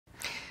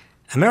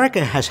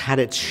America has had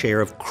its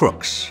share of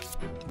crooks,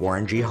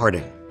 Warren G.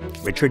 Harding,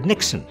 Richard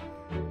Nixon,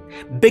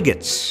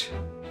 bigots,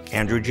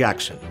 Andrew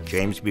Jackson,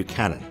 James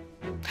Buchanan,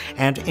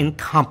 and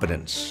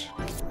incompetence,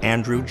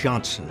 Andrew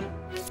Johnson,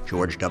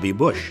 George W.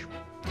 Bush.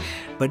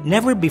 But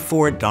never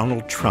before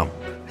Donald Trump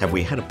have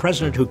we had a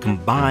president who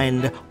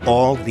combined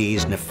all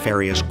these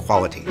nefarious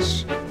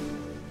qualities.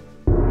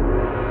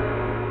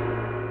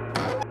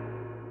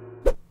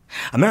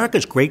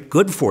 America's great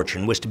good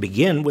fortune was to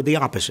begin with the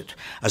opposite,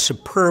 a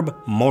superb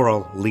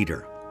moral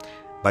leader.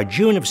 By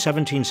June of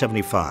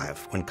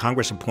 1775, when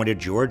Congress appointed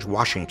George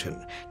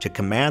Washington to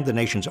command the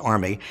nation's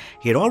army,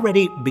 he had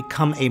already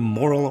become a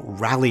moral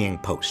rallying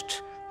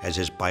post, as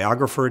his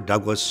biographer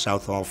Douglas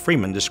Southall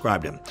Freeman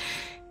described him.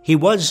 He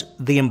was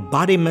the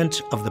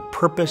embodiment of the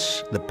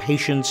purpose, the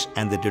patience,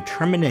 and the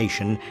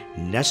determination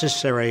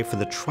necessary for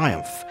the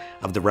triumph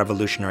of the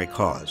revolutionary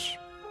cause.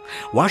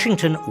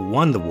 Washington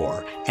won the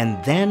war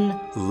and then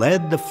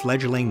led the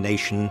fledgling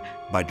nation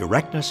by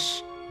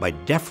directness, by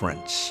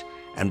deference,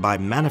 and by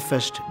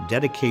manifest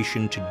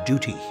dedication to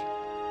duty.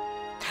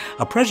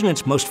 A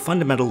president's most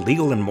fundamental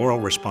legal and moral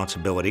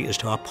responsibility is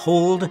to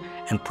uphold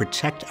and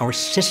protect our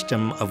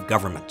system of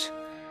government.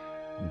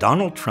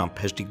 Donald Trump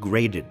has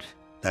degraded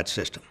that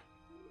system.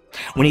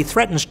 When he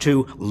threatens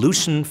to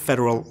loosen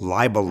federal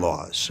libel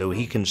laws so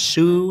he can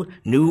sue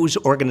news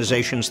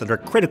organizations that are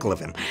critical of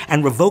him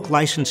and revoke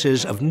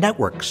licenses of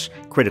networks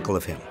critical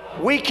of him.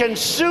 We can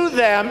sue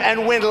them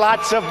and win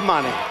lots of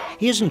money.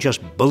 He isn't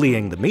just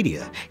bullying the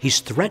media, he's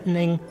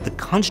threatening the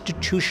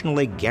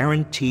constitutionally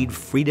guaranteed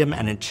freedom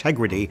and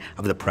integrity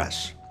of the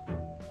press.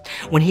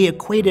 When he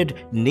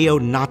equated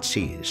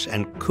neo-Nazis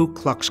and Ku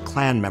Klux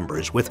Klan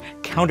members with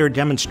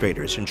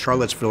counter-demonstrators in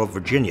Charlottesville,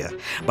 Virginia,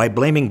 by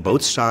blaming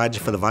both sides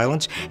for the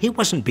violence, he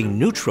wasn't being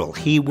neutral.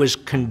 He was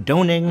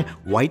condoning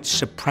white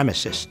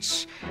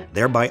supremacists,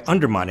 thereby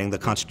undermining the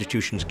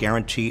Constitution's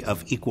guarantee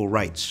of equal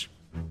rights.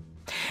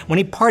 When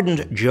he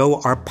pardoned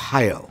Joe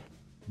Arpaio,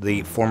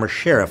 the former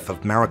sheriff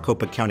of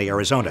Maricopa County,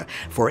 Arizona,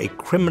 for a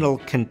criminal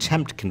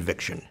contempt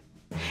conviction,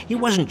 he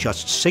wasn't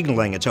just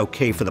signaling it's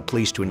okay for the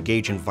police to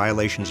engage in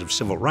violations of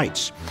civil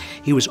rights.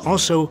 He was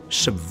also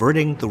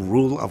subverting the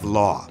rule of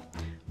law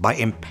by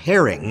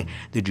impairing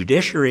the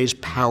judiciary's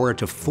power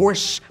to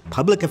force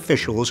public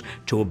officials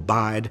to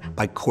abide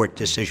by court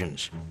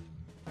decisions.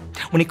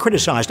 When he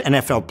criticized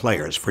NFL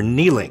players for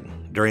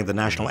kneeling during the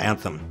national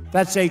anthem,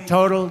 that's a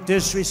total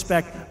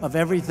disrespect of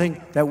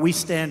everything that we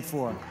stand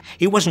for.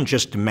 He wasn't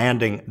just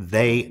demanding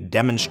they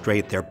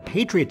demonstrate their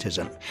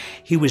patriotism.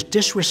 He was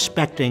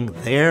disrespecting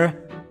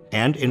their,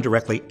 and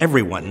indirectly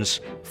everyone's,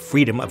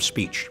 freedom of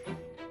speech.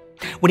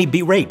 When he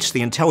berates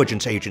the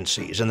intelligence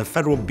agencies and the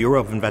Federal Bureau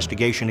of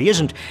Investigation, he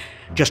isn't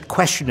just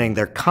questioning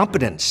their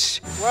competence.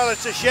 Well,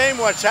 it's a shame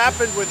what's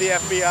happened with the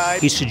FBI.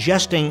 He's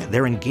suggesting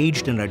they're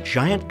engaged in a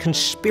giant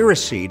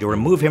conspiracy to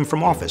remove him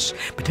from office,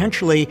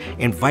 potentially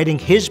inviting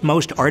his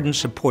most ardent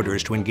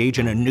supporters to engage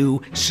in a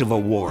new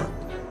civil war.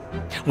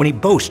 When he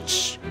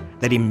boasts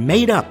that he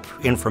made up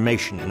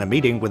information in a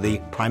meeting with the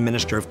Prime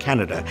Minister of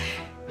Canada,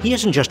 he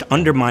isn't just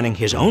undermining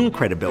his own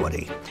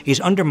credibility,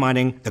 he's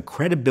undermining the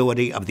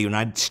credibility of the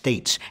United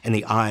States in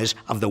the eyes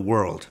of the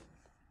world.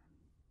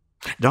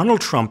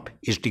 Donald Trump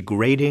is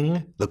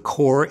degrading the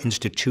core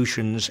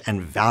institutions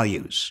and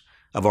values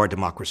of our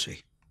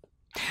democracy.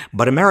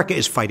 But America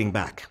is fighting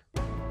back.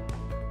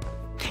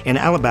 In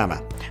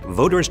Alabama,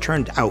 voters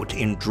turned out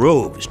in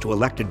droves to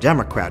elect a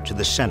Democrat to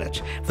the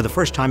Senate for the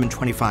first time in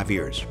 25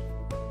 years.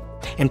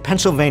 In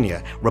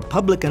Pennsylvania,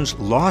 Republicans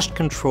lost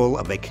control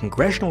of a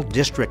congressional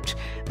district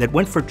that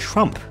went for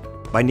Trump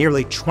by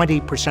nearly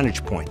 20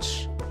 percentage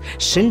points.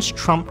 Since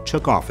Trump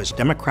took office,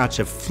 Democrats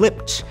have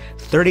flipped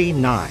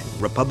 39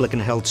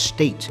 Republican-held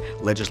state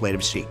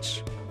legislative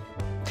seats.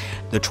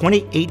 The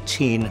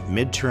 2018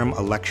 midterm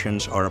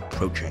elections are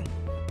approaching.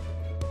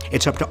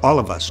 It's up to all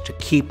of us to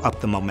keep up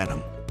the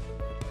momentum.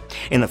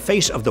 In the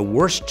face of the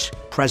worst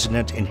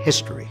president in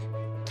history,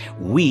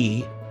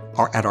 we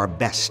are at our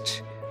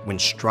best when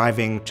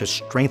striving to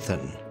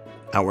strengthen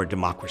our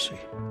democracy.